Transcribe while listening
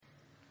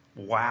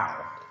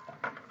Wow.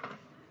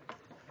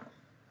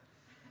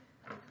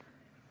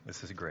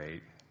 This is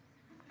great.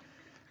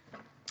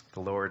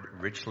 The Lord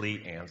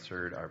richly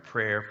answered our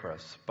prayer for a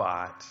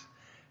spot.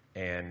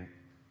 And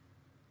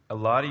a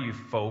lot of you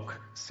folk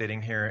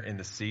sitting here in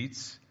the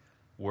seats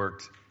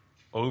worked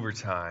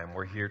overtime.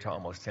 We're here till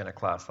almost 10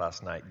 o'clock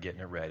last night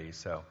getting it ready.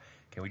 So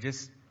can we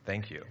just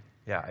thank you?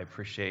 Yeah, I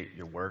appreciate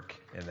your work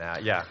in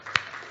that. Yeah.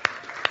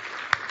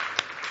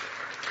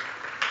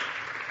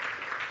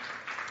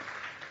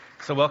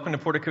 So welcome to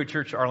Portico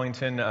Church,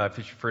 Arlington. If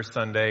it's your first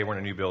Sunday, we're in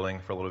a new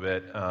building for a little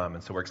bit,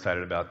 and so we're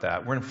excited about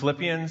that. We're in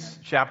Philippians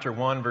chapter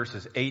 1,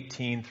 verses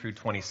 18 through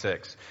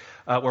 26.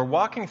 We're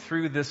walking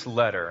through this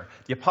letter.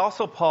 The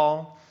Apostle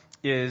Paul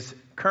is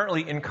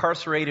currently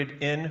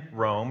incarcerated in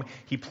Rome.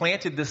 He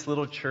planted this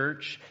little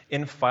church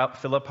in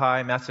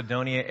Philippi,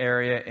 Macedonia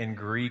area, in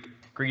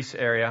Greece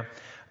area,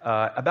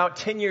 about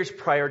 10 years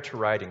prior to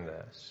writing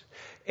this.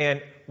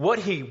 And what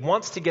he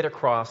wants to get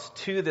across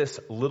to this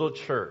little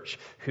church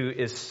who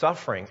is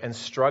suffering and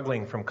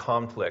struggling from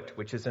conflict,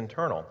 which is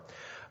internal,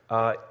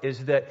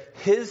 is that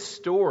his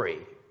story,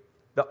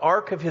 the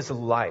arc of his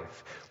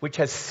life, which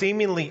has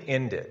seemingly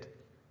ended,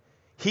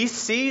 he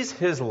sees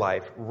his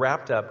life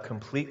wrapped up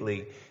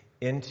completely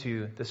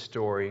into the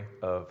story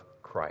of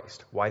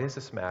Christ. Why does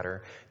this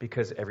matter?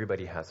 Because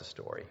everybody has a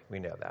story. We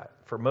know that.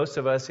 For most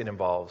of us, it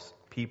involves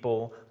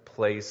people,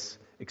 place,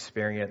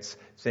 experience,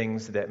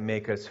 things that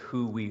make us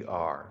who we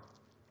are.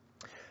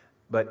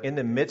 But in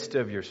the midst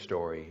of your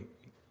story,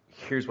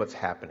 here's what's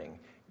happening.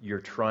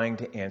 You're trying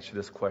to answer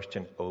this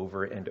question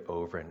over and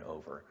over and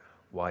over.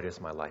 Why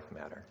does my life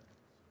matter?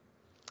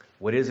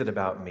 What is it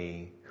about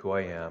me, who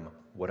I am,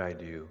 what I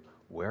do,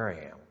 where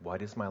I am? Why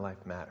does my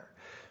life matter?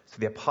 So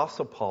the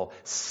Apostle Paul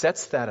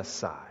sets that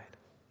aside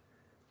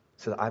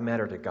so that I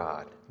matter to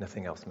God.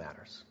 Nothing else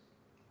matters.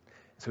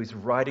 So he's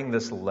writing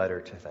this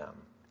letter to them.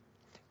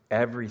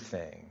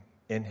 Everything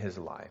in his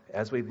life,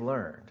 as we've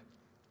learned,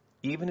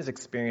 even his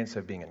experience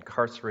of being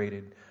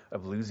incarcerated,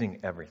 of losing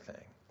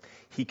everything,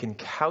 he can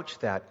couch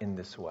that in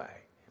this way.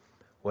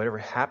 Whatever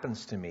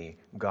happens to me,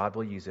 God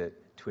will use it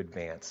to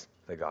advance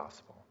the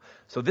gospel.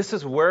 So this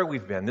is where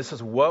we've been. This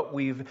is what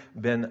we've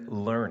been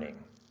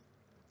learning.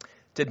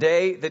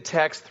 Today, the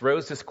text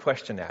throws this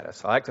question at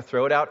us. I like to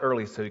throw it out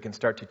early so you can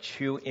start to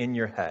chew in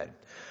your head.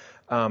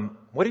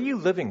 What are you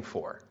living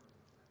for?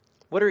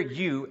 What are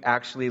you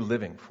actually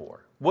living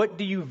for? What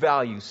do you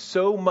value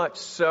so much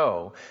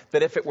so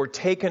that if it were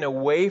taken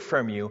away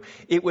from you,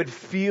 it would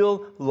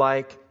feel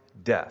like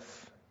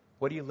death?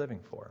 What are you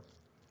living for?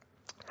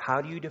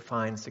 How do you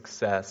define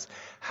success?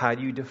 How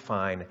do you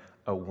define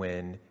a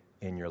win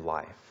in your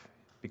life?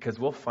 Because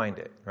we'll find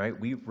it, right?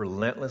 We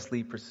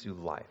relentlessly pursue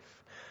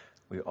life.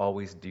 We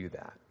always do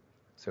that.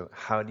 So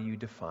how do you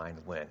define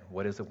win?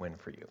 What is a win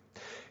for you?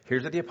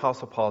 Here's what the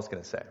Apostle Paul is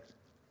going to say.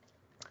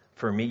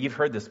 For me, you've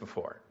heard this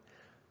before.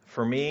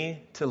 For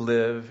me, to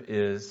live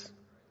is,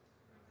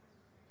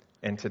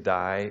 and to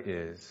die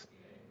is.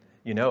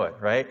 You know it,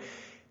 right?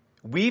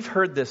 We've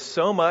heard this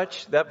so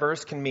much, that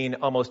verse can mean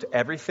almost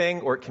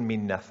everything or it can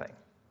mean nothing.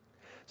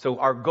 So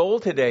our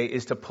goal today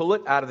is to pull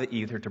it out of the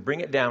ether, to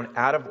bring it down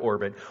out of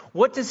orbit.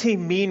 What does he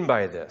mean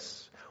by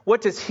this?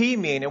 What does he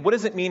mean? And what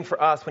does it mean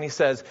for us when he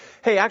says,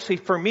 hey, actually,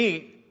 for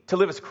me, to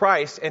live as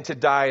Christ and to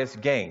die as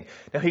gain?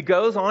 Now, he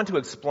goes on to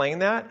explain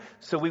that,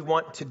 so we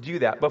want to do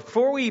that.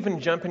 Before we even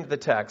jump into the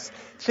text,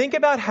 think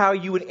about how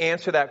you would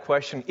answer that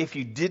question if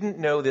you didn't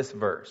know this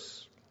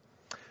verse.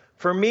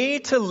 For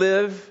me to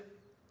live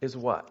is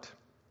what?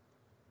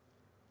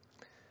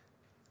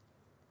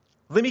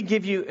 Let me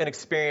give you an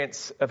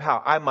experience of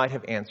how I might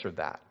have answered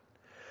that.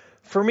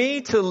 For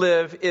me to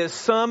live is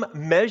some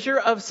measure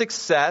of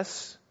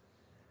success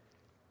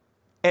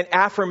and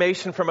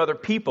affirmation from other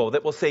people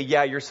that will say,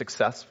 yeah, you're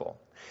successful.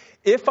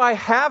 If I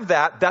have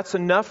that, that's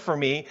enough for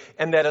me,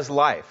 and that is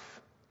life.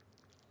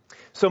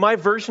 So my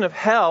version of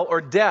hell or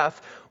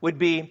death would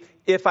be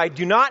if I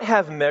do not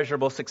have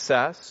measurable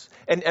success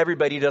and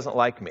everybody doesn't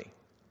like me.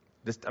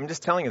 I'm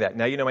just telling you that.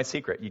 Now you know my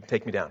secret. You can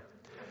take me down.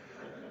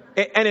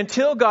 And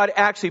until God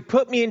actually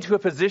put me into a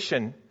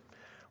position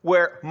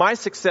where my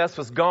success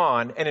was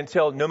gone, and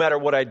until no matter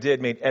what I did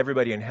made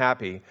everybody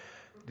unhappy,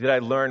 did I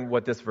learn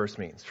what this verse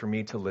means, for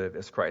me to live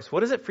as Christ.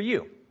 What is it for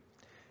you?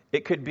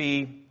 It could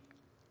be,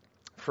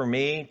 for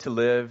me to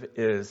live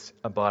is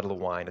a bottle of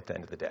wine at the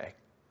end of the day.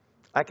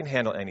 I can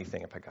handle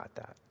anything if I got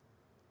that.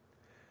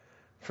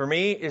 For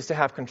me is to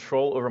have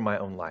control over my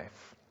own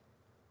life.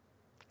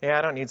 Yeah,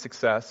 I don't need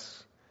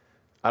success.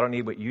 I don't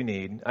need what you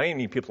need. I don't even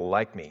need people to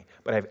like me,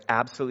 but I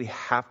absolutely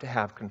have to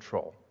have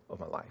control of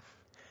my life.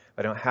 If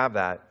I don't have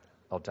that,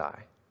 I'll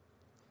die.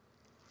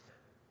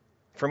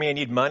 For me, I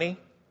need money.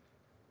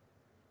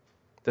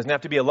 Doesn't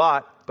have to be a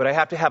lot, but I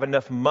have to have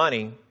enough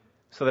money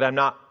so that I'm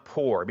not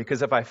poor.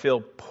 Because if I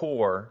feel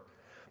poor,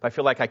 if I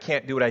feel like I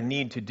can't do what I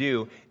need to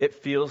do,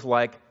 it feels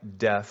like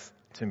death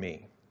to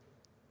me.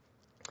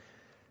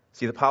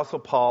 See, the Apostle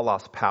Paul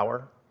lost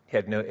power. He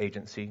had no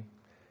agency.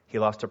 He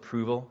lost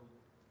approval.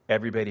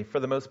 Everybody, for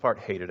the most part,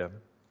 hated him.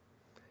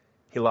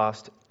 He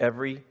lost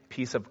every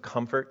piece of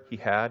comfort he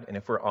had. And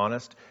if we're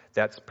honest,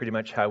 that's pretty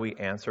much how we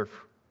answer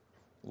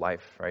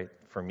life, right?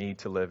 For me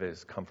to live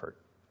is comfort.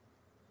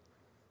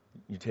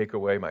 You take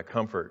away my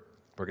comfort,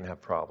 we're going to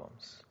have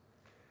problems.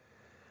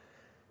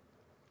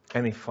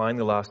 And he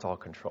finally lost all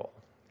control.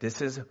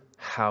 This is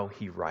how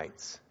he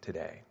writes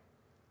today.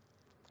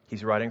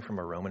 He's writing from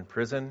a Roman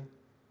prison,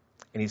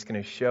 and he's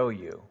going to show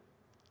you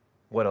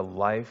what a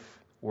life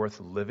worth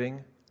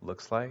living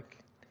looks like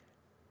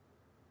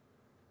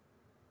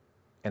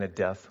and a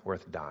death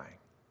worth dying.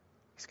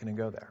 He's going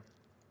to go there.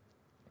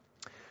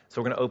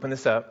 So we're going to open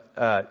this up,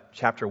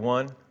 chapter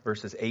 1,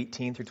 verses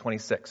 18 through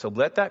 26. So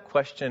let that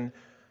question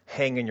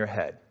hang in your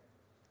head.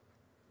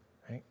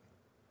 Right?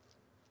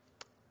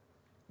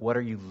 What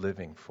are you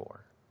living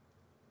for?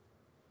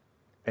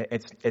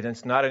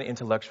 It's not an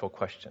intellectual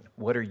question.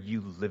 What are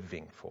you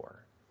living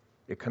for?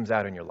 It comes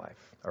out in your life.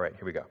 All right,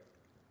 here we go.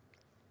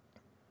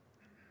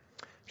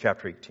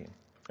 Chapter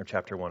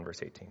 1,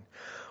 verse 18.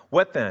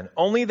 What then?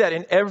 Only that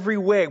in every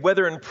way,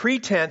 whether in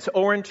pretense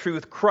or in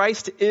truth,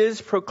 Christ is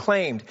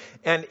proclaimed,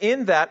 and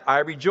in that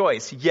I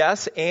rejoice.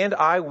 Yes, and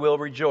I will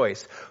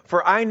rejoice.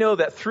 For I know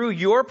that through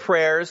your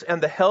prayers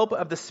and the help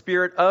of the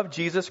Spirit of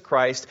Jesus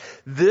Christ,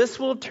 this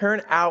will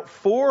turn out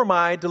for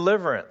my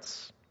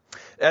deliverance.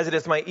 As it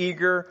is my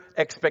eager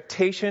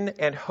expectation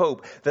and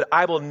hope that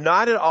I will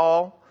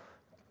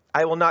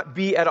not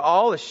be at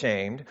all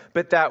ashamed,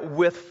 but that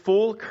with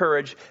full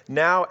courage,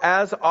 now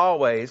as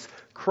always,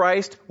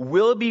 Christ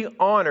will be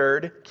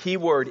honored,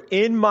 keyword,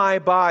 in my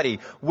body,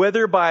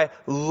 whether by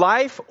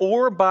life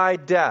or by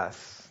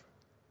death.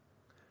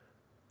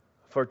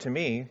 For to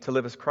me, to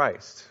live is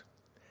Christ,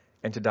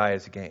 and to die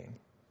is gain.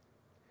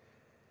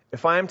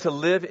 If I am to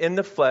live in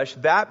the flesh,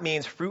 that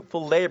means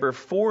fruitful labor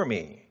for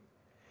me.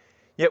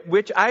 Yet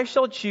which I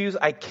shall choose,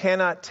 I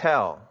cannot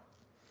tell.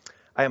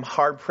 I am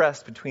hard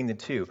pressed between the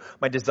two.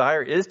 My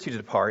desire is to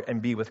depart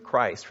and be with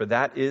Christ, for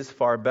that is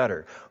far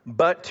better.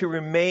 But to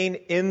remain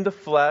in the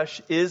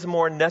flesh is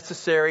more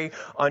necessary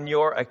on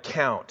your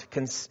account.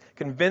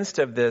 Convinced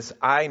of this,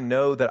 I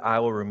know that I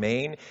will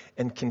remain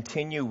and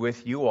continue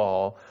with you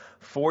all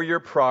for your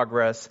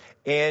progress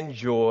and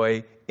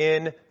joy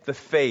in the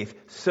faith,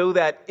 so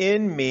that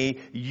in me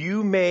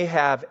you may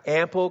have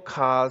ample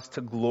cause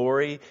to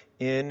glory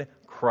in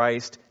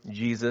Christ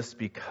Jesus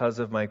because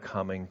of my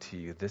coming to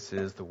you. This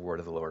is the word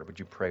of the Lord. Would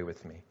you pray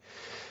with me?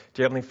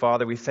 Dear Heavenly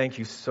Father, we thank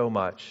you so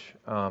much.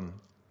 You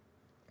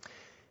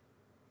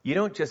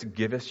don't just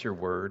give us your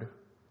word.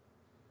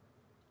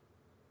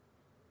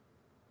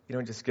 You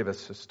don't just give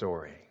us a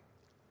story.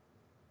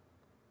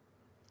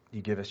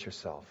 You give us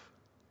yourself.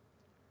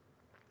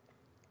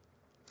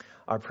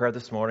 Our prayer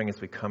this morning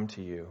as we come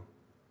to you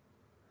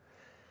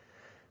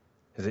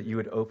is that you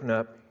would open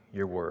up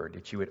your word,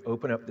 that you would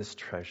open up this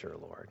treasure,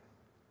 Lord.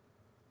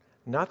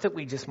 Not that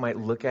we just might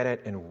look at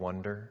it and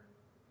wonder.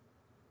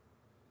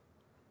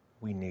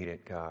 We need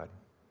it, God.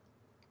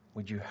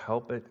 Would you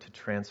help it to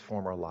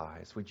transform our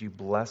lives? Would you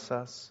bless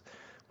us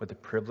with the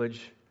privilege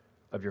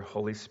of your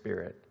Holy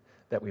Spirit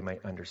that we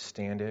might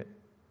understand it,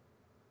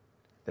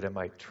 that it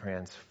might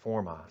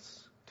transform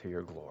us to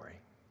your glory?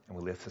 And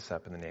we lift this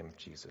up in the name of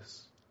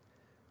Jesus.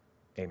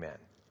 Amen.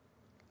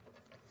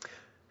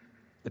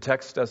 The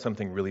text does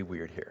something really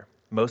weird here.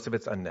 Most of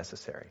it's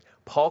unnecessary.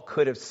 Paul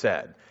could have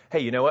said, hey,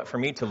 you know what? For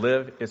me to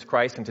live is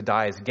Christ and to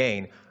die is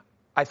gain.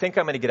 I think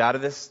I'm going to get out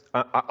of this.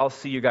 I'll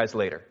see you guys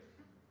later.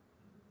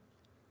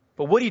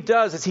 But what he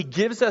does is he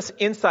gives us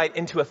insight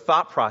into a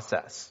thought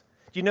process.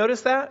 Do you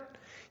notice that?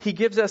 He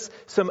gives us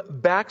some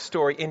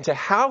backstory into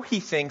how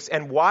he thinks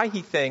and why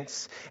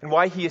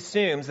he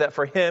assumes that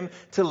for him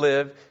to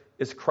live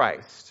is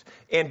Christ.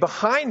 And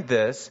behind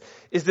this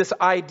is this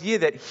idea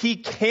that he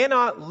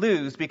cannot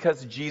lose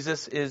because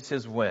Jesus is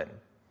his win.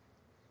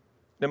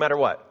 No matter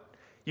what.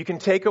 You can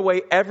take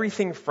away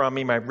everything from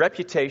me, my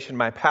reputation,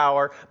 my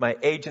power, my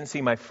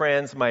agency, my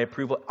friends, my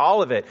approval,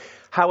 all of it.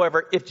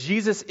 However, if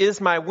Jesus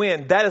is my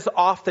win, that is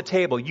off the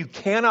table. You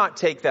cannot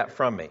take that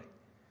from me.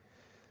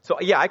 So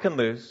yeah, I can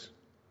lose,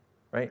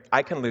 right?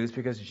 I can lose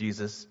because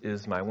Jesus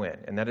is my win.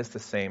 And that is the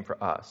same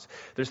for us.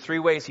 There's three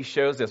ways he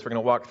shows this. We're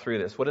going to walk through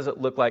this. What does it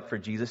look like for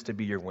Jesus to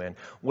be your win?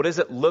 What does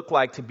it look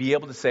like to be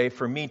able to say,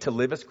 for me to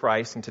live as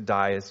Christ and to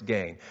die as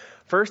gain?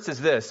 First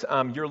is this,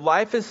 your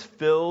life is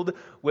filled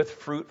with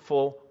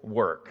fruitful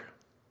work.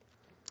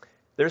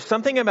 There's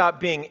something about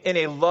being in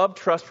a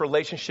love-trust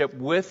relationship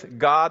with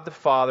God the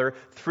Father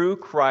through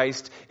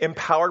Christ,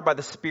 empowered by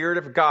the Spirit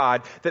of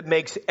God, that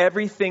makes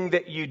everything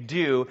that you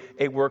do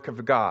a work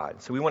of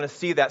God. So we want to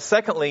see that.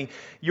 Secondly,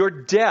 your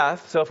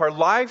death, so if our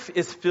life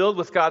is filled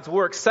with God's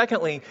work,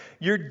 secondly,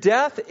 your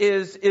death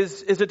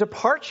is a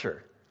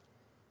departure.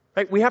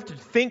 Right? We have to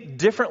think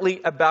differently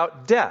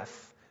about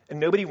death. And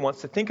nobody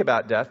wants to think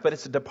about death, but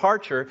it's a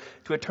departure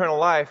to eternal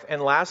life.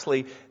 And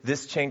lastly,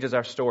 this changes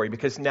our story,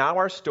 because now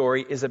our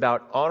story is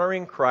about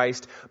honoring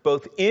Christ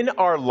both in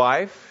our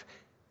life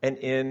and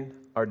in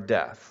our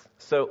death.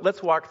 So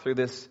let's walk through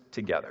this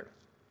together.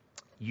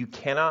 You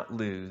cannot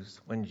lose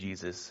when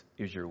Jesus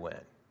is your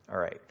win. All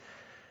right.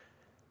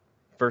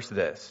 First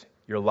this,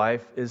 your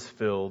life is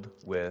filled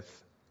with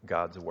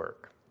God's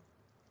work.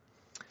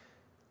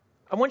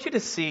 I want you to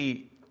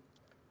see,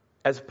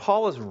 as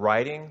Paul is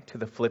writing to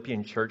the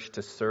Philippian church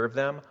to serve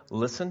them,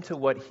 listen to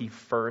what he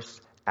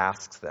first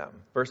asks them.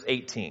 Verse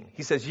 18,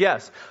 he says,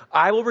 "Yes,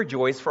 I will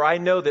rejoice, for I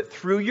know that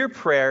through your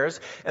prayers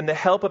and the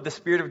help of the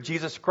Spirit of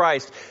Jesus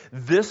Christ,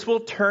 this will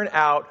turn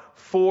out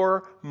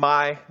for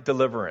my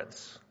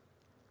deliverance."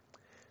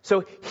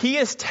 So he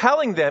is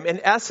telling them,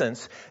 in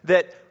essence,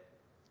 that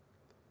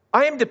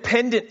I am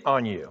dependent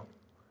on you.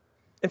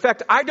 In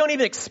fact, I don't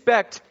even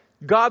expect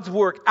God's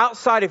work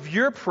outside of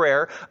your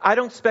prayer. I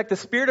don't expect the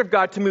Spirit of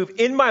God to move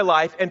in my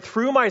life and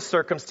through my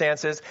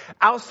circumstances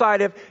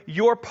outside of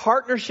your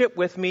partnership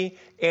with me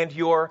and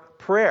your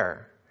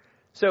prayer.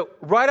 So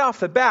right off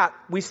the bat,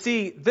 we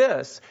see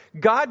this.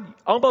 God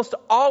almost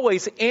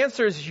always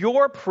answers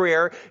your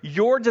prayer,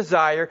 your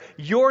desire,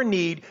 your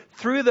need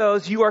through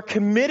those you are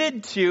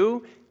committed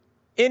to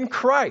in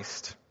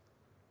Christ.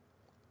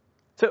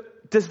 So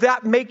does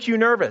that make you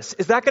nervous?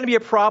 Is that going to be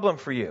a problem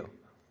for you?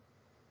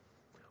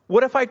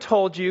 What if I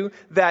told you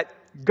that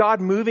God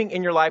moving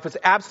in your life was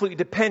absolutely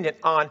dependent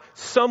on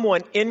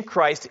someone in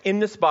Christ, in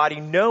this body,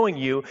 knowing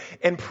you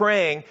and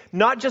praying,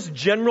 not just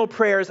general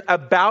prayers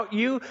about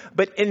you,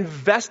 but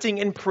investing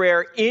in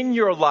prayer in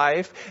your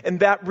life, and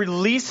that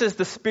releases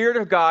the Spirit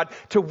of God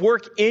to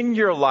work in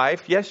your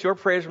life? Yes, your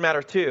prayers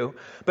matter too,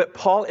 but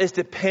Paul is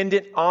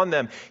dependent on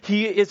them.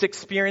 He is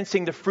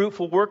experiencing the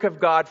fruitful work of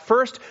God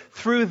first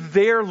through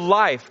their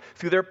life,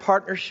 through their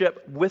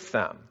partnership with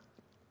them.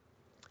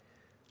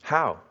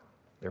 How?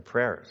 Their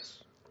prayers.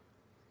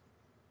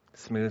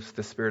 This moves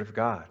the Spirit of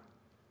God.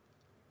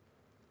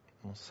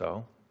 Well,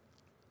 so,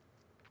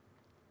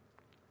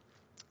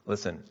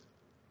 listen,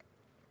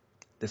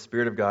 the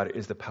Spirit of God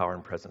is the power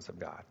and presence of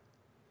God.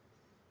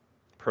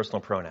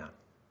 Personal pronoun,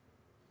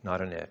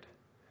 not an it.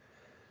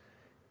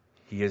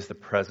 He is the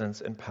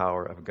presence and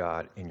power of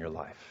God in your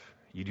life.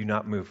 You do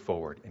not move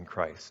forward in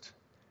Christ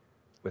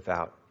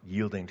without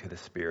yielding to the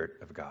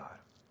Spirit of God.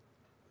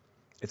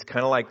 It's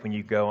kind of like when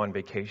you go on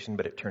vacation,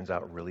 but it turns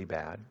out really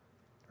bad,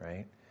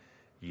 right?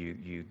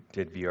 You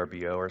did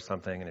VRBO or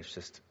something, and it's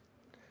just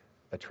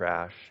a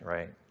trash,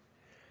 right?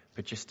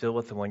 But you're still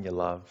with the one you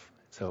love,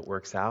 so it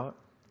works out.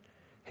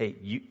 Hey,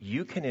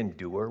 you can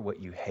endure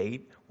what you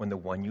hate when the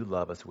one you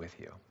love is with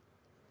you.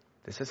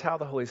 This is how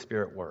the Holy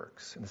Spirit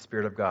works, and the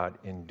Spirit of God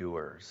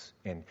endures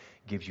and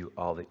gives you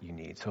all that you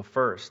need. So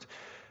first,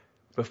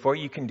 before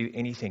you can do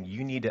anything,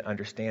 you need to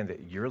understand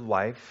that your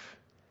life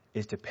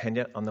is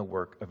dependent on the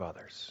work of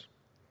others,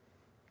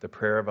 the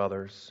prayer of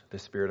others, the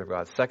Spirit of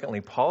God.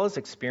 Secondly, Paul is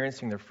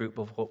experiencing the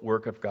fruitful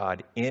work of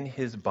God in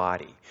his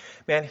body.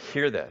 Man,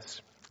 hear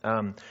this.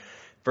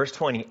 Verse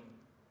 20,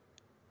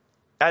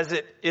 "As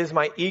it is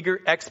my eager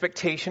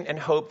expectation and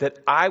hope that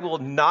I will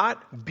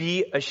not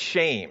be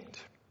ashamed."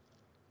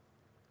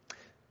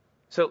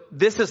 So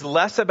this is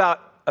less about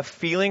a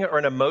feeling or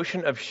an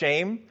emotion of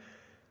shame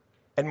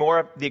and more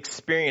of the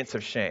experience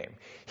of shame.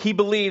 He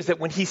believes that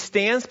when he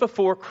stands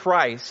before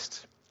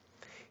Christ,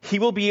 he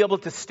will be able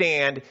to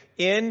stand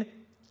in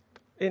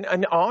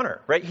an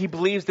honor, right? He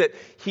believes that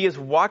he is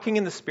walking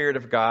in the Spirit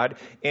of God,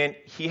 and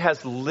he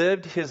has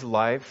lived his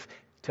life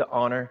to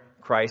honor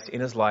Christ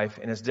in his life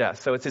and his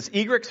death. So it's his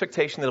eager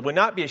expectation that he will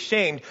not be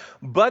ashamed,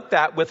 but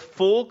that with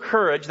full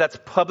courage, that's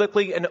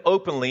publicly and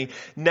openly,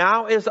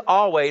 now as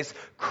always,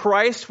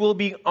 Christ will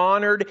be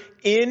honored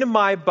in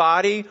my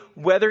body,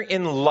 whether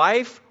in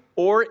life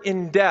or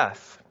in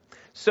death.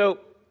 So,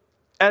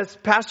 as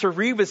Pastor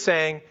Reed was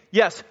saying,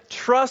 yes,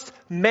 trust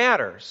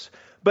matters,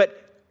 but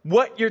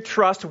what your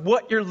trust,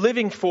 what you're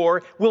living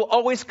for, will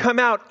always come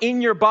out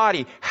in your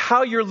body,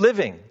 how you're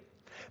living.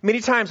 Many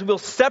times we'll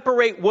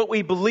separate what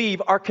we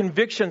believe, our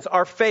convictions,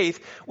 our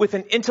faith, with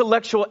an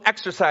intellectual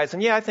exercise.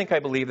 And yeah, I think I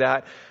believe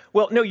that.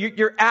 Well, no,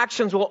 your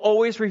actions will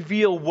always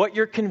reveal what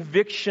your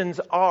convictions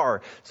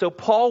are. So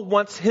Paul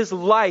wants his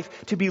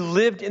life to be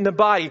lived in the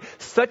body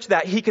such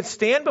that he can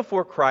stand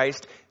before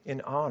Christ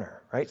in honor,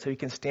 right? So he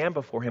can stand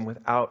before him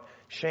without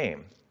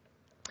shame.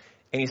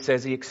 And he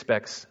says he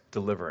expects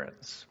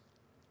deliverance.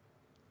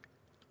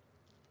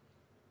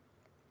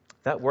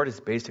 That word is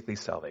basically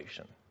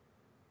salvation.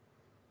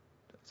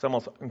 It's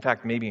almost, in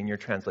fact, maybe in your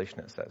translation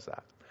it says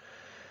that.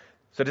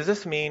 So does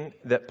this mean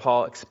that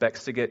Paul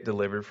expects to get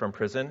delivered from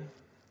prison?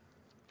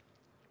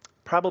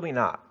 Probably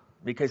not,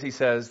 because he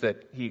says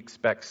that he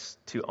expects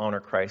to honor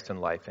Christ in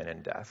life and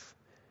in death.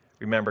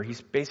 Remember,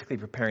 he's basically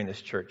preparing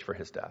this church for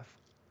his death.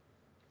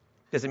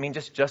 Does it mean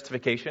just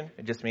justification?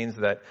 It just means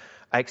that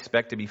I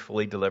expect to be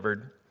fully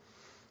delivered?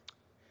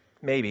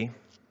 Maybe.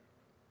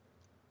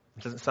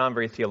 It doesn't sound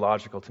very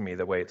theological to me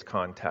the way it's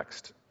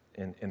context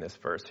in this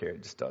verse here.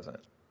 It just doesn't.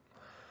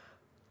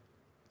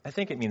 I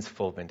think it means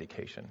full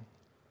vindication.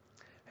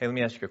 Hey, let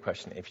me ask you a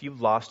question. If you've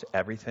lost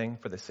everything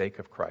for the sake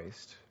of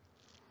Christ,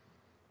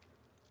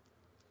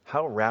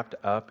 how wrapped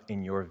up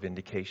in your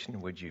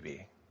vindication would you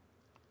be?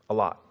 A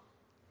lot.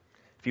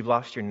 If you've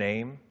lost your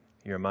name,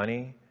 your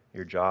money,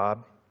 your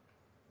job,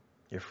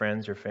 your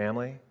friends, your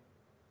family,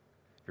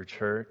 your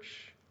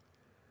church,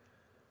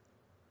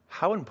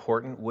 how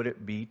important would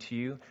it be to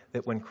you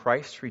that when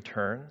Christ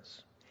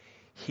returns,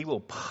 he will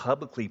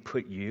publicly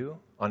put you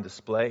on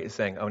display as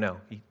saying, oh no,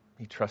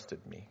 he trusted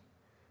me.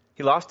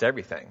 He lost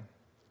everything.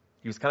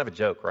 He was kind of a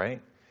joke,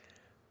 right?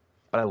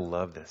 But I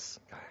love this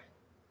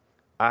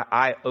guy.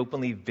 I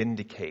openly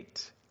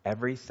vindicate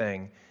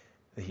everything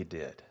that he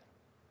did.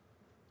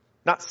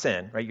 Not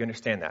sin, right? You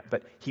understand that.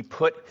 But he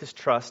put his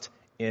trust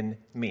in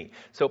me.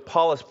 So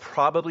Paul is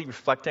probably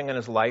reflecting on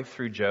his life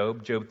through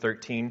Job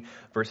 13,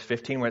 verse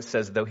 15, where it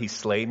says, though he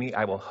slay me,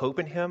 I will hope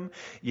in him,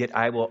 yet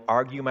I will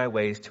argue my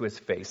ways to his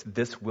face.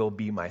 This will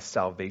be my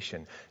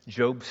salvation.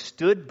 Job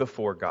stood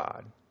before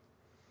God,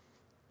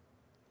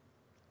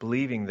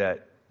 believing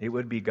that it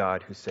would be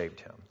God who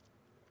saved him.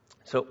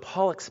 So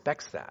Paul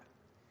expects that.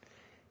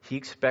 He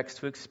expects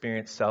to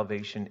experience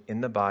salvation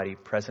in the body,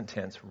 present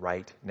tense,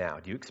 right now.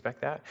 Do you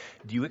expect that?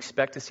 Do you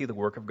expect to see the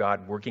work of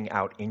God working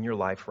out in your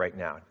life right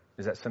now?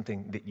 Is that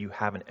something that you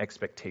have an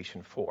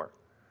expectation for?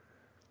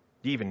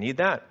 Do you even need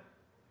that?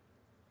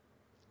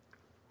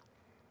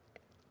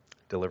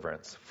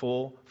 Deliverance.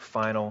 Full,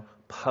 final,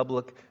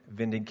 public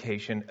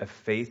vindication of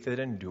faith that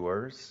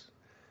endures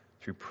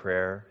through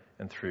prayer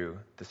and through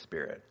the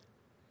Spirit.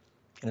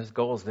 And his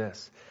goal is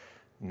this: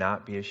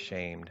 not be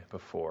ashamed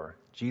before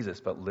Jesus,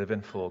 but live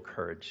in full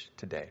courage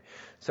today.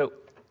 So,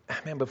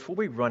 man, before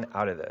we run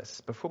out of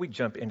this, before we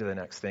jump into the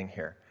next thing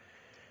here,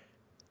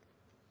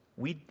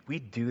 we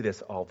do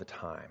this all the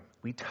time.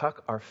 We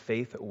tuck our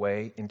faith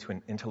away into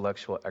an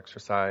intellectual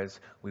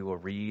exercise. We will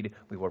read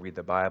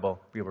the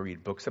Bible, we will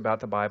read books about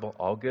the Bible,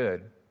 all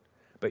good.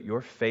 But your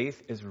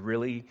faith is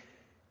really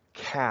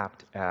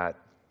capped at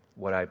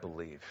what I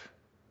believe.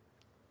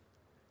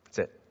 That's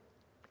it.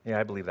 Yeah,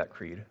 I believe that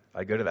creed.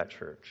 I go to that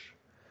church.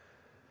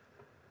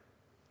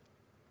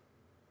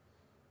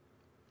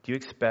 Do you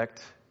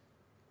expect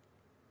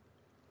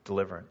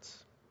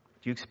deliverance?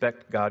 Do you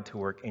expect God to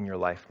work in your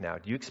life now?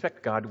 Do you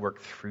expect God to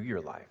work through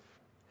your life?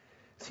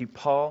 See,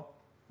 Paul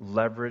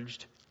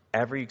leveraged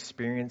every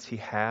experience he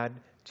had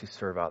to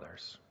serve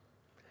others.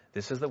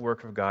 This is the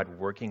work of God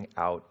working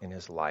out in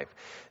his life.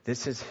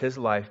 This is his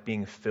life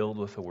being filled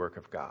with the work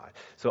of God.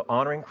 So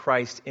honoring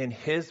Christ in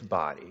his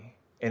body,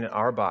 in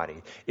our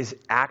body, is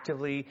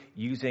actively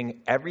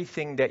using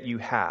everything that you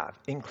have,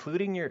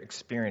 including your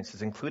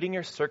experiences, including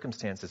your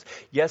circumstances,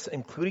 yes,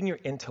 including your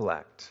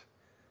intellect,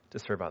 to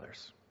serve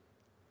others.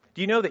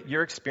 Do you know that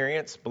your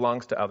experience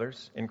belongs to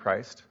others in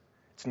Christ?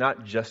 It's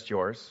not just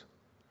yours.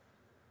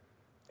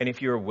 And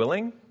if you're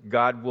willing,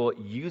 God will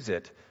use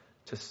it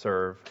to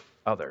serve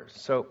others.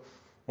 So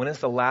when is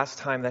the last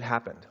time that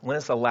happened? When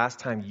is the last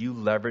time you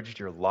leveraged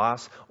your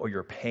loss or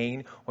your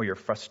pain or your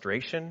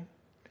frustration,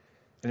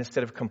 and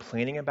instead of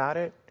complaining about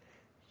it,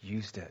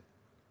 used it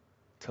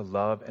to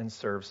love and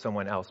serve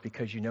someone else?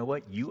 Because you know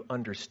what? You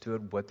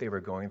understood what they were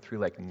going through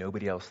like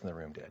nobody else in the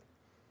room did.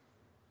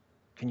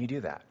 Can you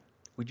do that?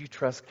 Would you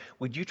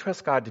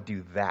trust God to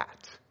do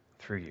that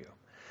through you?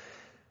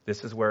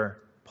 This is where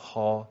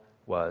Paul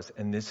was,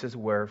 and this is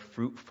where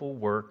fruitful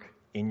work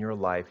in your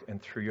life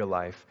and through your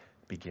life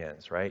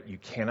begins, right? You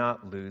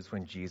cannot lose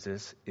when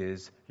Jesus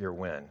is your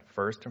win.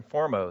 First and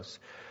foremost,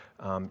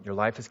 your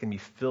life is going to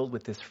be filled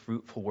with this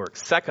fruitful work.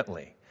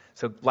 Secondly,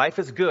 so life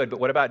is good, but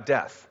what about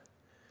death?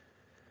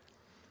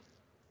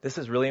 This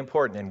is really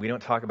important, and we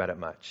don't talk about it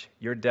much.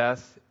 Your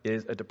death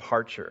is a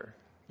departure.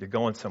 You're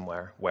going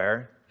somewhere.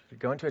 Where? You're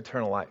going to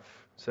eternal life.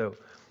 So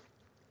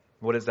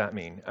what does that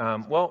mean?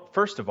 Well,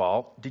 first of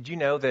all, did you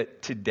know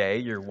that today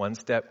you're one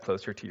step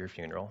closer to your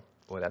funeral?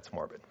 Boy, that's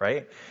morbid,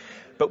 right?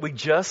 But we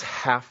just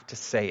have to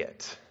say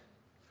it.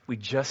 We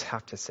just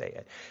have to say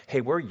it.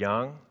 Hey, we're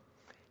young.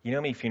 You know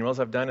how many funerals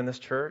I've done in this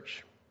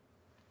church?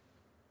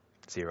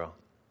 0.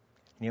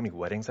 You know how many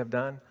weddings I've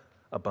done?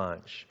 A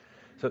bunch.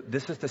 So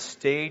this is the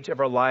stage of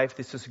our life.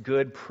 This is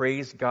good.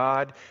 Praise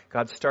God.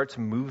 God starts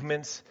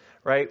movements,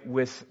 right,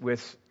 with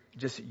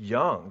just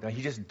young.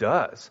 He just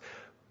does.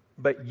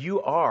 But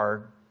you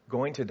are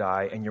going to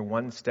die, and you're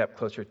one step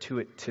closer to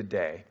it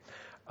today.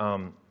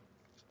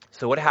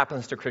 So what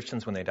happens to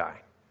Christians when they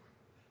die?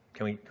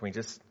 Can we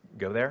just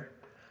go there?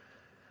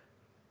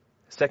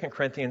 2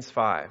 Corinthians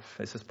 5.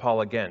 This is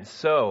Paul again.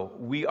 So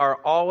we are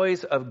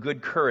always of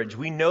good courage.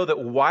 We know that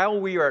while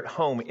we are at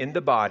home in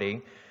the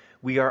body,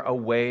 we are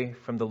away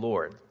from the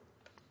Lord.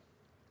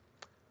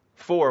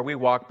 For we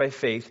walk by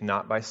faith,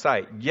 not by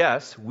sight.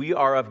 Yes, we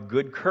are of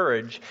good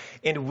courage,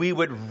 and we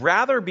would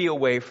rather be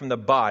away from the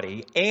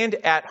body and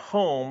at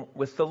home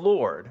with the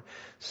Lord.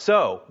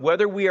 So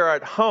whether we are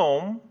at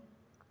home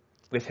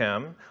with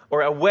him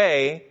or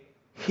away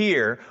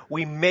here,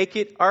 we make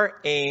it our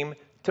aim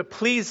to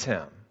please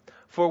him.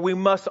 For we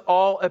must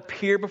all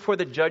appear before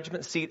the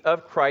judgment seat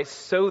of Christ,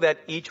 so that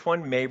each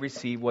one may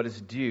receive what is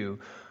due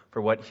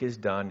for what he has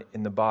done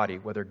in the body,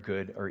 whether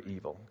good or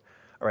evil.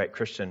 All right,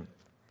 Christian,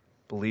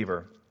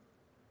 believer,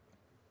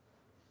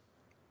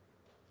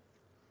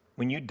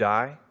 when you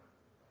die,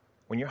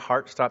 when your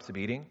heart stops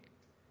beating,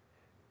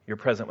 you're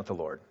present with the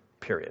Lord,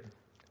 period.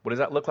 What does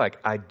that look like?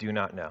 I do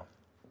not know.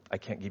 I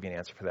can't give you an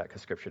answer for that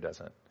because Scripture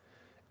doesn't.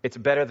 It's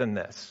better than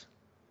this.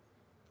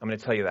 I'm going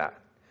to tell you that.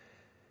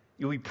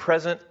 You'll be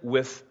present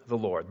with the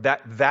Lord.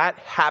 That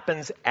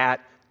happens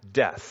at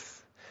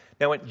death.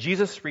 Now, when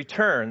Jesus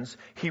returns,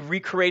 he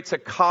recreates a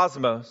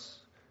cosmos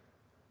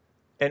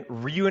and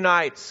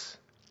reunites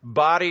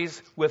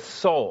bodies with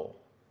soul.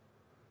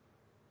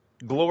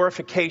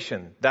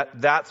 Glorification,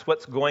 that's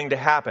what's going to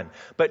happen.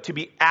 But to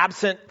be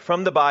absent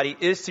from the body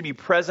is to be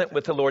present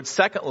with the Lord.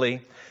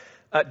 Secondly,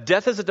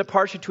 death is a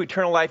departure to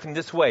eternal life in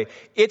this way.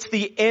 It's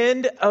the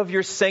end of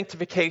your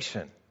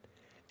sanctification.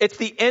 It's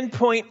the end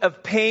point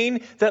of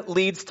pain that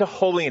leads to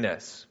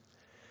holiness.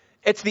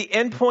 It's the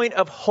end point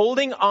of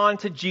holding on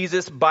to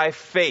Jesus by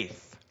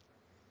faith.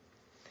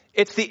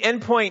 It's the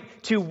end point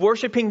to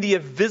worshiping the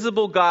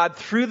invisible God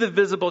through the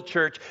visible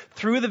church,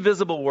 through the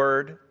visible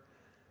word,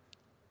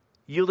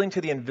 yielding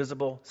to the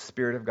invisible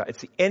Spirit of God.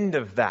 It's the end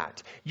of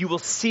that. You will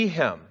see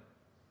him.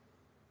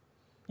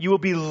 You will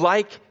be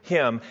like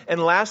him.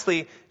 And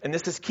lastly, and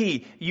this is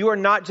key, you are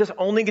not just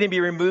only going to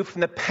be removed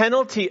from the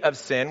penalty of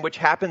sin, which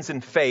happens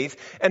in faith,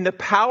 and the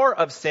power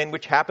of sin,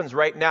 which happens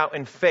right now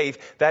in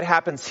faith, that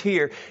happens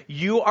here.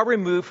 You are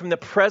removed from the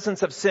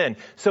presence of sin.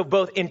 So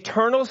both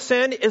internal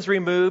sin is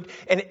removed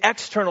and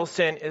external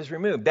sin is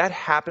removed. That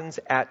happens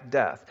at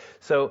death.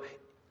 So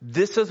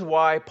this is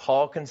why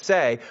Paul can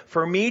say,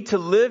 for me to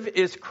live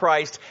is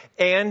Christ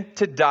and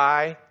to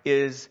die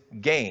is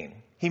gain.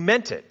 He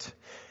meant it.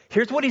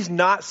 Here's what he's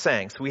not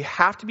saying. So we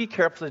have to be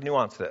careful to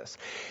nuance this.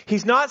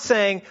 He's not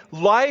saying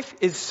life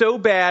is so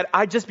bad,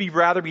 I'd just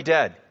rather be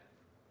dead.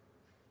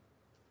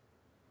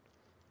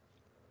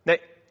 Now,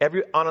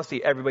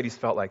 honestly, everybody's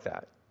felt like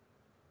that.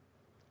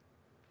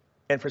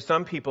 And for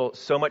some people,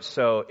 so much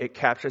so, it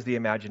captures the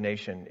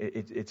imagination.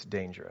 It's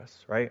dangerous,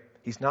 right?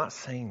 He's not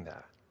saying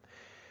that.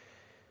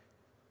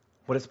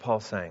 What is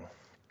Paul saying?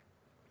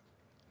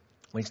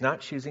 Well, he's not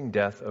choosing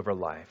death over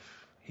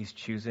life. He's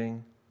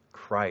choosing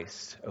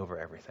Christ over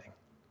everything.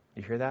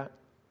 You hear that?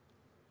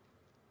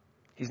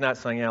 He's not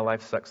saying, yeah,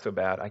 life sucks so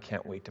bad, I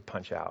can't wait to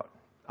punch out.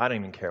 I don't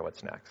even care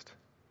what's next.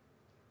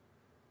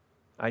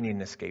 I need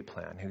an escape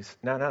plan.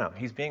 No.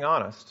 He's being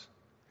honest.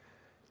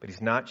 But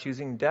he's not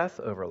choosing death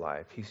over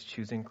life. He's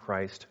choosing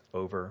Christ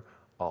over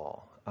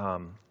all.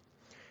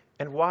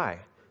 And why?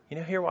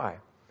 Hear why.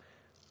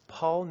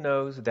 Paul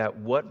knows that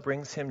what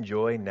brings him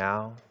joy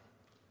now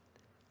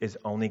is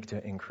only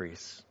to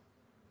increase.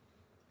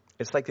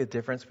 It's like the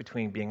difference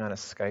between being on a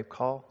Skype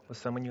call with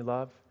someone you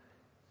love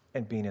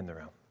and being in the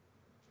room.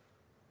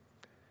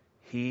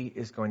 He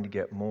is going to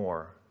get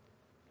more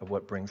of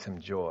what brings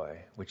him joy,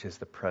 which is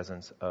the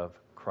presence of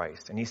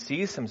Christ. And he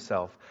sees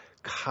himself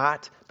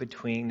caught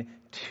between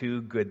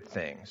two good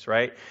things,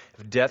 right?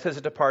 If death is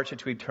a departure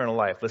to eternal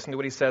life, listen to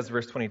what he says,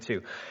 verse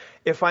 22.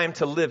 If I am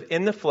to live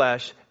in the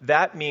flesh,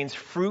 that means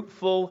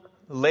fruitful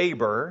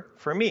labor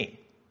for me.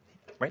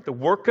 Right? The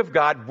work of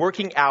God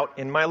working out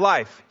in my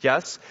life.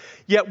 Yes.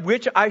 Yet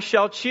which I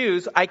shall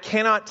choose, I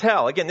cannot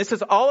tell. Again, this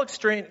is all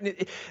extreme.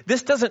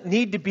 This doesn't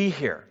need to be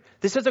here.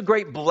 This is a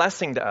great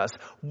blessing to us.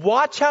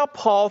 Watch how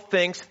Paul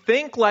thinks.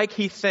 Think like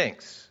he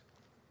thinks.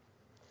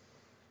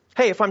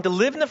 Hey, if I'm to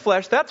live in the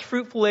flesh, that's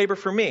fruitful labor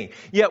for me.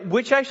 Yet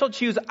which I shall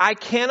choose, I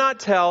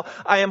cannot tell.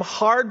 I am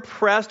hard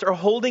pressed or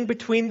holding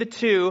between the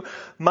two.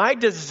 My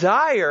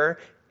desire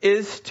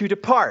is to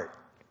depart.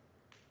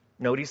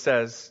 Note he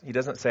says, he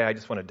doesn't say, I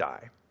just want to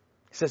die.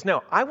 He says,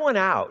 no, I want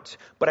out,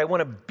 but I want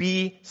to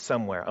be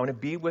somewhere. I want to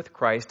be with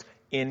Christ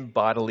in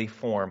bodily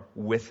form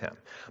with him.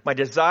 My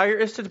desire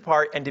is to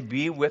depart and to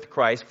be with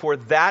Christ, for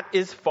that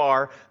is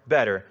far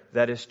better.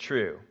 That is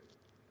true.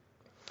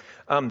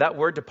 That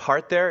word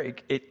depart there,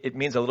 it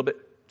means a little bit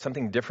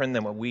something different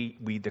than what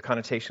the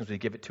connotations we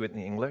give it to it in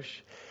the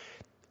English.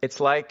 It's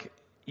like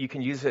you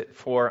can use it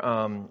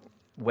for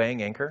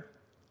weighing anchor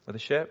with a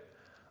ship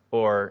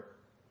or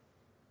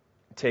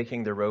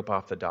taking the rope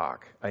off the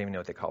dock. I don't even know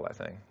what they call that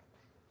thing.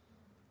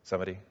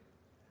 Somebody?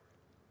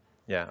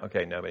 Yeah,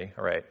 okay, nobody.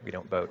 All right, we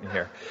don't boat in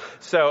here.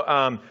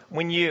 So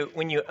when you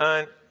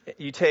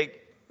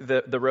take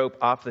the rope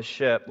off the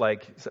ship,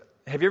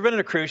 have you ever been on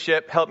a cruise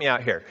ship? Help me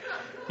out here.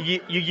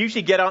 You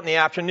usually get out in the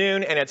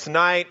afternoon and it's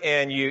night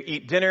and you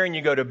eat dinner and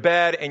you go to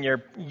bed and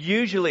you're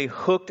usually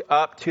hooked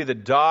up to the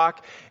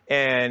dock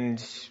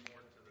and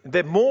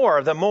the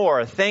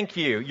more, thank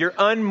you. You're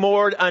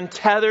unmoored,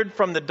 untethered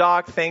from the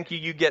dock. Thank you.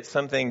 You get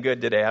something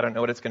good today. I don't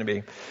know what it's going to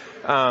be.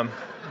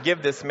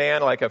 Give this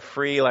man a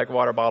free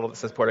water bottle that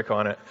says Portico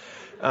on it.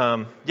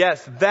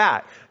 Yes,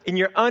 that. And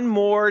you're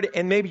unmoored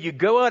and maybe you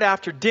go out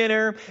after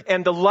dinner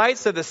and the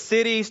lights of the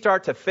city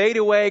start to fade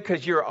away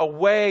because you're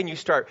away and you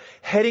start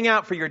heading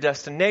out for your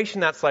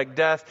destination. That's like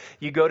death.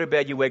 You go to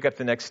bed, you wake up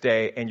the next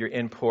day and you're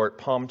in port,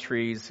 palm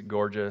trees,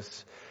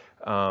 gorgeous,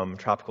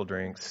 tropical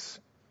drinks,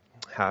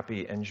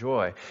 happy and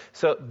joy.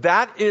 So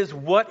that is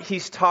what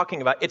he's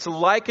talking about. It's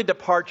like a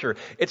departure.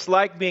 It's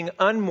like being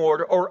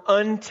unmoored or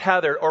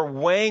untethered or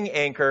weighing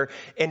anchor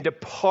and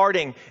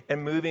departing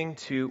and moving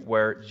to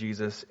where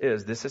Jesus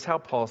is. This is how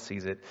Paul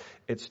sees it.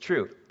 It's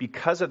true.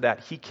 Because of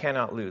that, he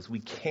cannot lose. We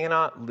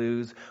cannot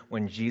lose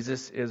when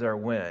Jesus is our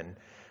win.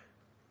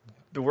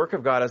 The work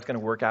of God is going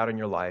to work out in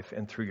your life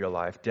and through your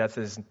life. Death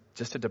is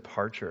just a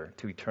departure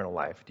to eternal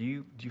life. Do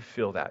you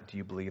feel that? Do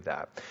you believe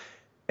that?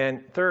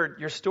 And third,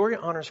 your story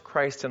honors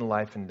Christ in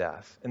life and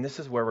death. And this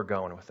is where we're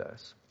going with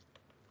this.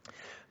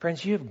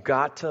 Friends, you have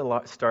got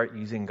to start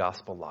using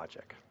gospel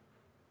logic.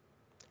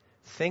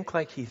 Think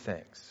like he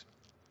thinks.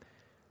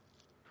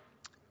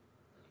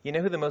 You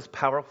know who the most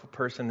powerful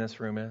person in this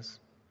room is?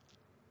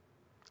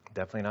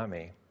 Definitely not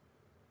me.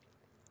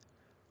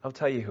 I'll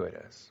tell you who it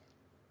is.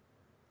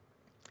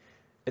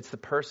 It's the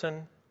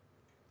person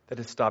that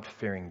has stopped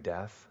fearing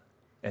death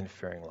and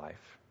fearing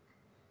life.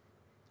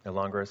 No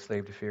longer a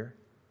slave to fear.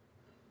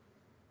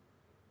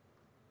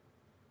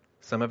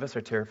 Some of us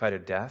are terrified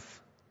of death.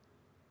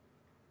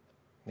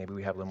 Maybe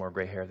we have a little more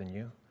gray hair than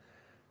you.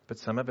 But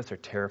some of us are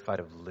terrified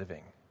of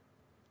living.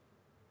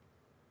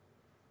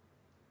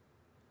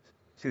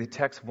 See, the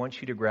text wants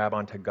you to grab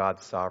onto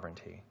God's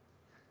sovereignty.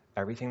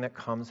 Everything that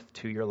comes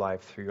to your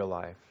life, through your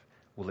life,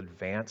 will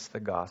advance the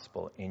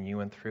gospel in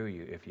you and through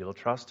you if you'll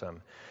trust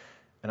him.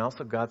 And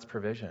also God's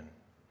provision.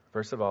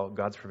 First of all,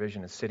 God's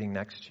provision is sitting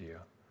next to you.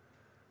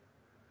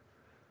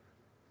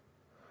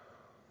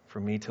 For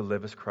me to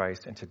live as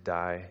Christ and to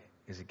die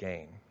is a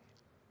gain.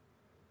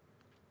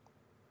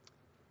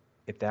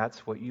 If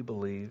that's what you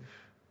believe,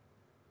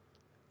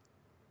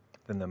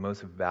 then the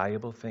most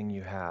valuable thing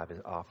you have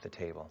is off the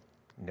table.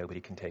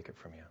 Nobody can take it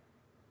from you.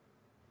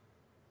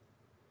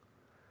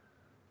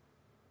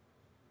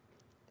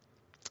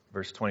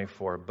 Verse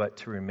 24, but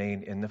to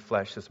remain in the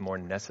flesh is more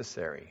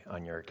necessary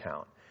on your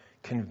account.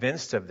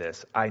 Convinced of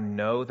this, I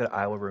know that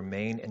I will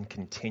remain and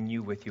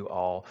continue with you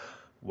all.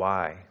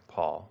 Why,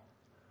 Paul?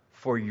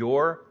 For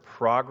your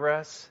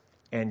progress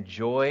and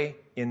joy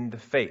in the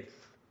faith.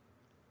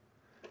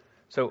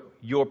 So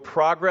your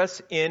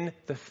progress in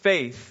the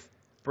faith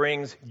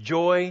brings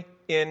joy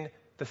in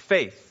the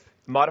faith.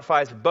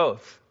 Modifies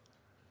both.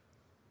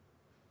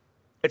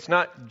 It's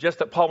not just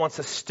that Paul wants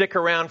to stick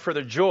around for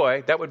the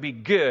joy. That would be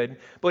good.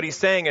 But what he's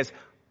saying is,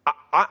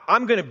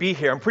 I'm going to be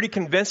here. I'm pretty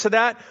convinced of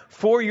that.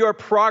 For your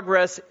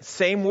progress,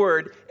 same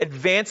word,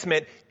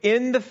 advancement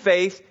in the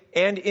faith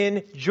and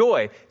in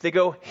joy. They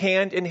go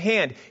hand in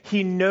hand.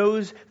 He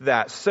knows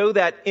that. So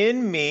that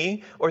in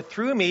me, or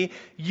through me,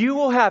 you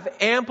will have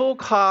ample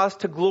cause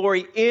to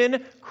glory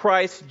in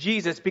Christ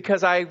Jesus,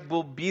 because I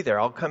will be there.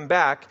 I'll come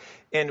back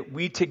and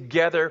we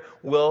together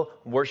will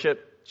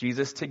worship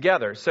Jesus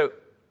together. So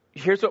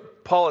here's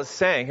what Paul is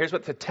saying. Here's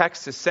what the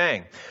text is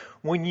saying.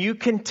 When you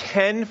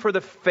contend for the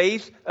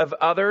faith of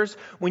others,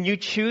 when you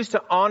choose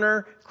to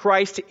honor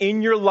Christ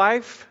in your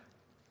life,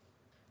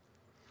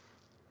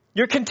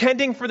 you're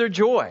contending for their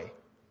joy.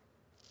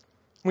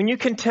 When you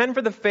contend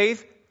for the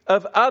faith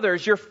of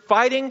others, you're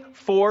fighting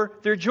for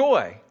their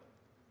joy.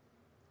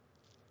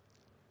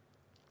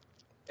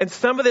 And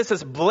some of this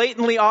is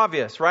blatantly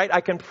obvious, right?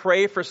 I can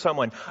pray for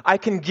someone. I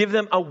can give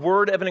them a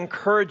word of an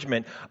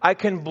encouragement. I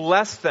can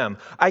bless them.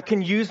 I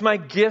can use my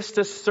gifts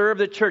to serve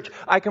the church.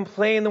 I can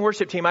play in the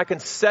worship team. I can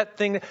set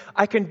things.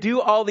 I can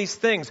do all these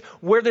things.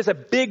 Where there's a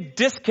big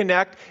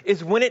disconnect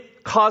is when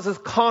it causes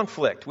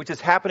conflict, which is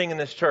happening in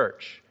this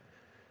church.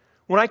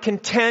 When I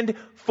contend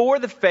for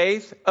the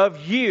faith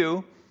of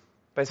you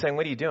by saying,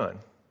 what are you doing?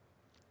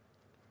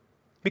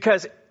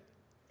 Because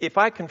if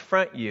I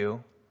confront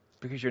you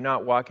because you're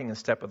not walking in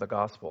step with the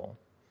gospel,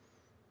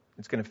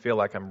 it's going to feel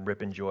like I'm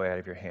ripping joy out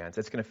of your hands.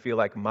 It's going to feel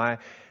like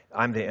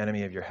I'm the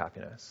enemy of your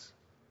happiness.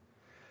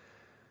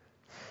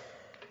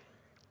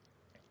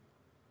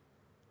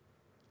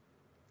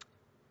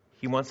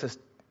 He wants us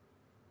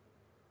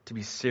to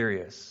be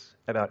serious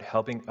about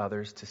helping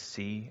others to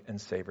see and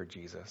savor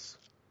Jesus.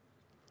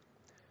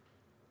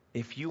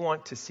 If you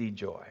want to see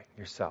joy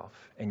yourself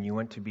and you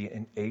want to be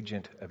an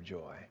agent of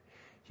joy,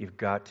 you've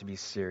got to be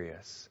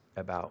serious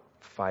about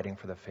fighting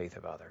for the faith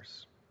of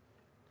others.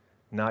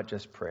 Not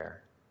just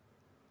prayer.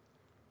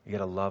 You got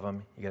to love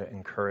them. You got to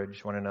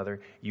encourage one another.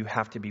 You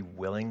have to be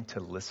willing to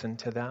listen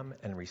to them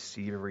and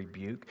receive a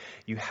rebuke.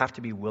 You have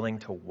to be willing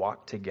to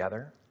walk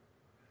together.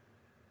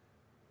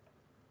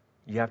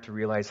 You have to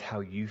realize how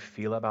you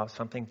feel about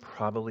something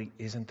probably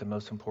isn't the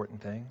most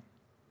important thing.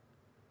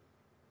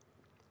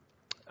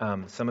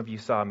 Some of you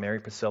saw Mary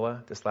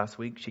Priscilla this last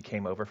week. She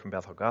came over from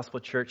Bethel Gospel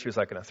Church. She was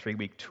like on a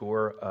 3-week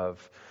tour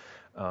of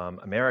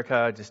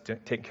America, just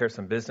taking care of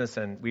some business.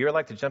 And we were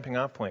like the jumping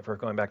off point for her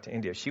going back to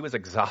India. She was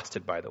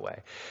exhausted, by the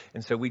way.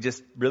 And so we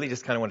just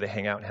kind of wanted to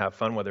hang out and have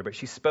fun with her. But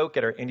she spoke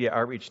at our India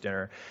outreach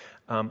dinner.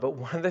 But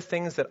one of the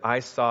things that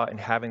I saw in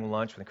having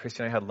lunch, when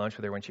Christy and I had lunch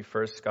with her when she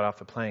first got off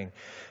the plane,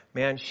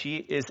 man, she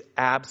is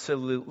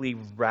absolutely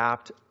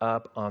wrapped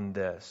up on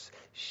this.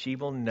 She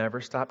will never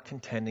stop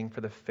contending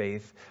for the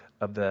faith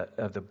of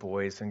the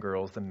boys and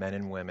girls, the men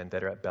and women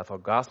that are at Bethel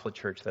Gospel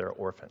Church that are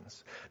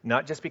orphans.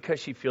 Not just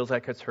because she feels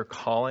like it's her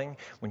calling.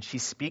 When she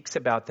speaks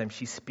about them,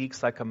 she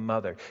speaks like a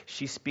mother.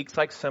 She speaks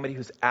like somebody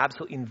who's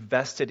absolutely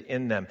invested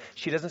in them.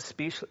 She doesn't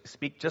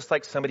speak just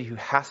like somebody who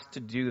has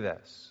to do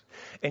this.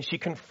 And she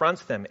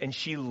confronts them, and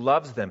she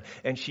loves them,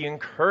 and she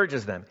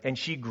encourages them, and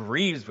she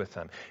grieves with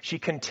them. She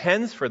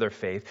contends for their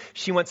faith.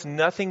 She wants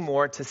nothing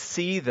more to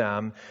see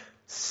them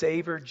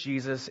savor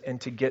Jesus and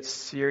to get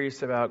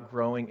serious about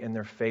growing in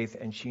their faith,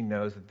 and she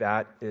knows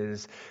that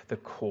is the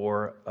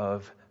core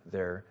of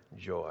their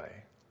joy.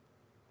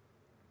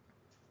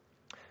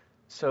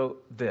 So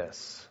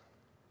this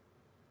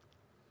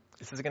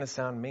is going to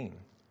sound mean.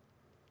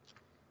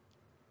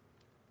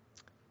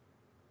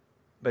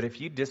 But if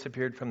you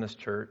disappeared from this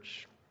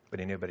church, would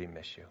anybody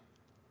miss you?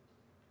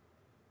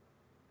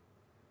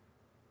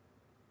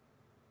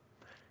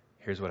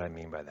 Here's what I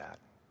mean by that.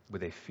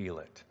 Would they feel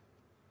it?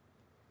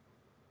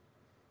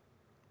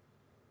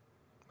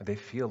 Would they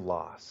feel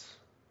loss?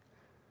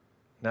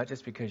 Not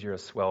just because you're a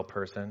swell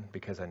person,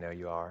 because I know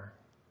you are,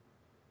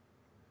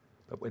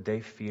 but would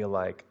they feel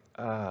like,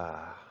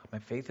 my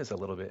faith is a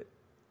little bit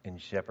in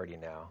jeopardy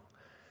now.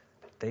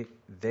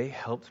 They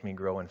helped me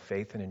grow in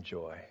faith and in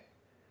joy.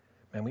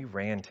 Man, we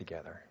ran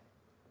together.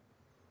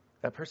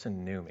 That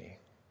person knew me.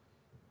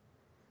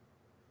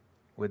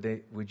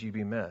 Would you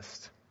be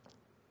missed?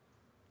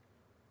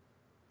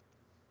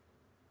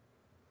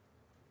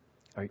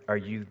 Are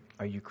you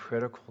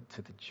critical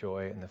to the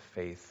joy and the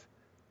faith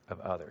of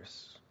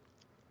others?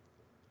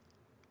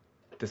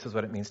 This is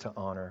what it means to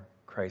honor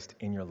Christ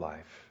in your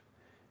life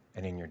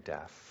and in your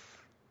death.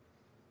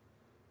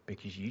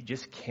 Because you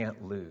just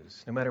can't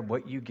lose. No matter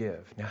what you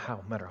give,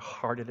 no matter how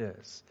hard it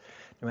is,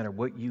 no matter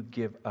what you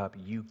give up,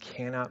 you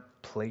cannot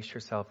place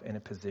yourself in a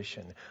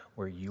position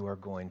where you are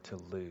going to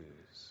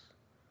lose.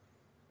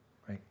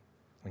 Right?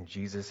 When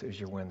Jesus is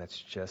your win, that's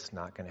just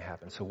not going to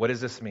happen. So what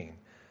does this mean?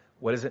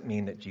 What does it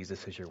mean that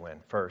Jesus is your win?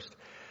 First,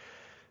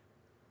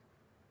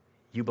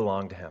 you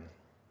belong to him.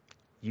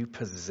 You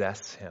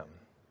possess him.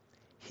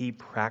 He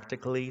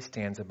practically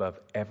stands above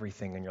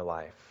everything in your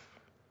life.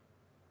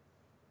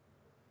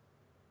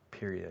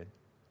 Period.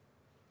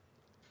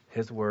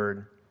 His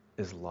word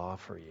is law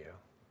for you.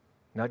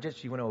 Not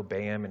just you want to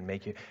obey him and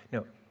make you.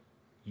 No,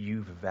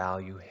 you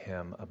value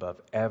him above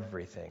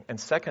everything. And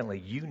secondly,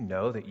 you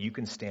know that you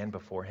can stand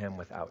before him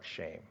without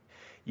shame.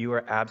 You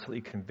are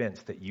absolutely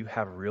convinced that you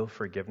have real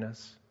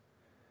forgiveness.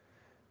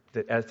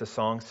 That as the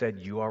song said,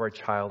 you are a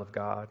child of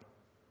God.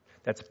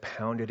 That's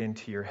pounded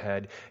into your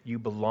head. You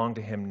belong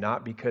to him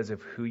not because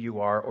of who you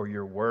are or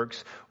your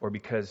works or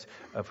because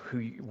of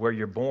where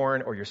you're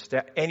born or your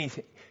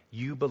anything.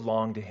 You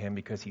belong to him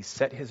because he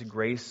set his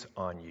grace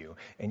on you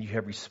and you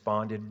have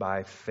responded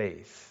by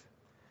faith.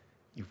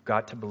 You've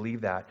got to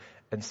believe that.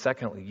 And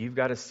secondly, you've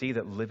got to see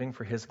that living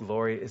for his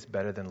glory is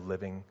better than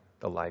living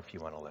the life you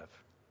want to live.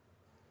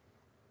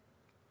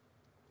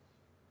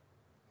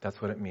 That's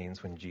what it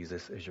means when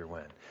Jesus is your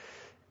win.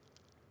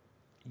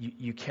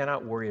 You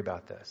cannot worry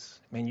about this.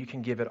 Man, you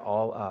can give it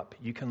all up.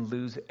 You can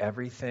lose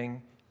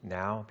everything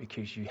now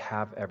because you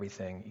have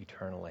everything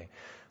eternally.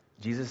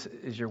 Jesus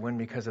is your win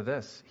because of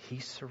this. He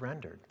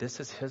surrendered. This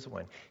is his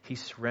win. He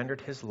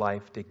surrendered his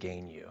life to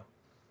gain you.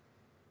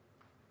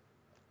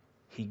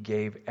 He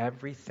gave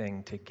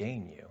everything to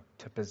gain you,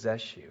 to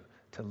possess you,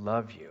 to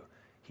love you.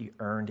 He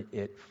earned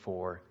it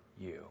for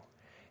you.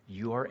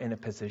 You are in a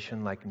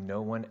position like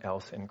no one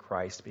else in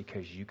Christ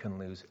because you can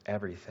lose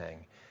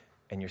everything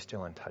and you're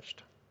still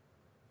untouched.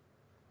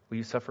 Will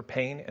you suffer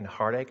pain and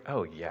heartache?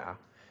 Oh, yeah.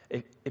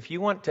 If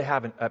you want to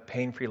have a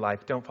pain-free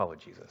life, don't follow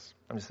Jesus.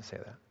 I'm just going to say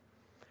that.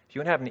 If you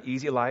want to have an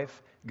easy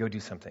life, go do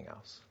something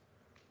else.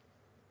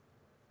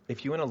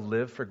 If you want to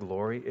live for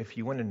glory, if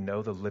you want to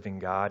know the living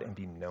God and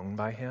be known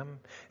by him,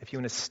 if you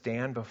want to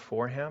stand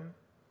before him,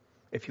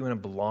 if you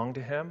want to belong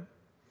to him,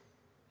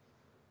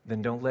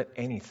 then don't let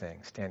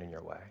anything stand in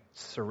your way.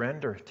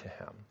 Surrender to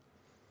him.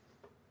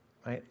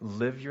 Right?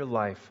 Live your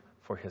life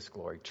for his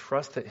glory.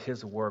 Trust that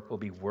his work will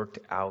be worked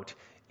out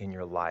in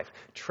your life.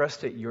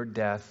 Trust that your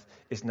death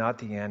is not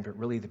the end, but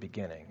really the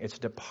beginning. It's a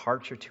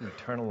departure to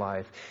eternal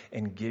life,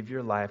 and give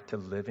your life to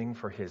living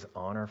for his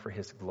honor, for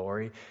his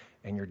glory,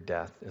 and your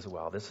death as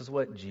well. This is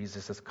what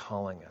Jesus is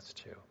calling us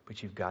to,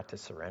 but you've got to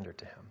surrender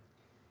to him,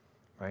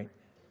 right?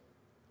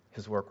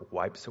 His work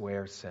wipes away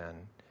our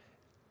sin,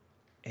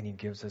 and he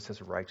gives us his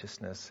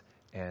righteousness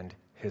and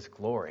his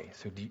glory.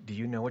 So do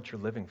you know what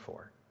you're living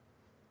for?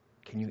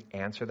 Can you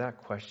answer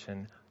that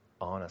question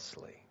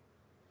honestly?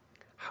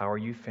 How are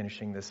you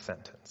finishing this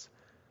sentence?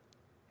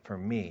 For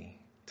me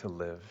to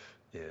live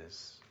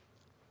is.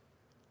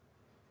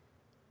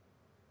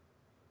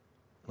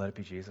 Let it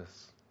be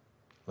Jesus.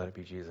 Let it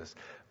be Jesus.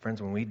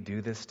 Friends, when we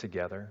do this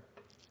together,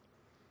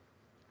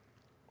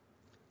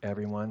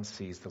 everyone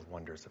sees the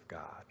wonders of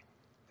God.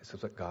 This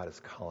is what God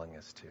is calling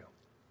us to.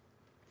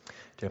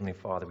 Dear Heavenly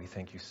Father, we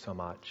thank you so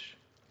much.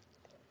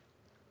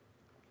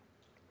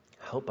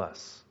 Help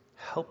us,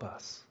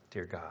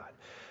 dear God,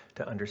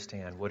 to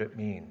understand what it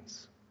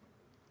means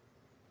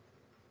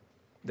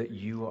that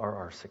you are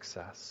our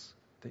success,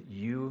 that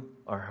you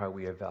are how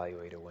we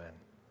evaluate a win,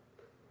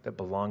 that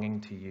belonging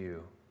to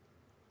you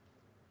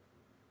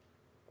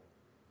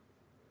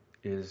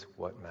is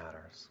what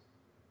matters.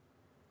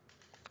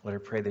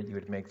 Lord, I pray that you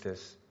would make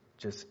this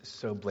just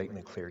so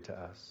blatantly clear to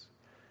us,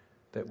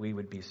 that we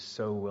would be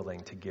so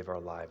willing to give our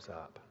lives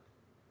up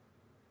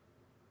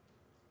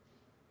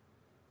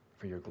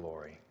for your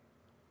glory.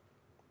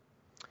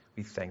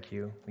 We thank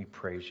you. We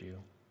praise you.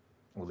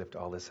 We'll lift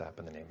all this up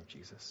in the name of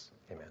Jesus.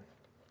 Amen.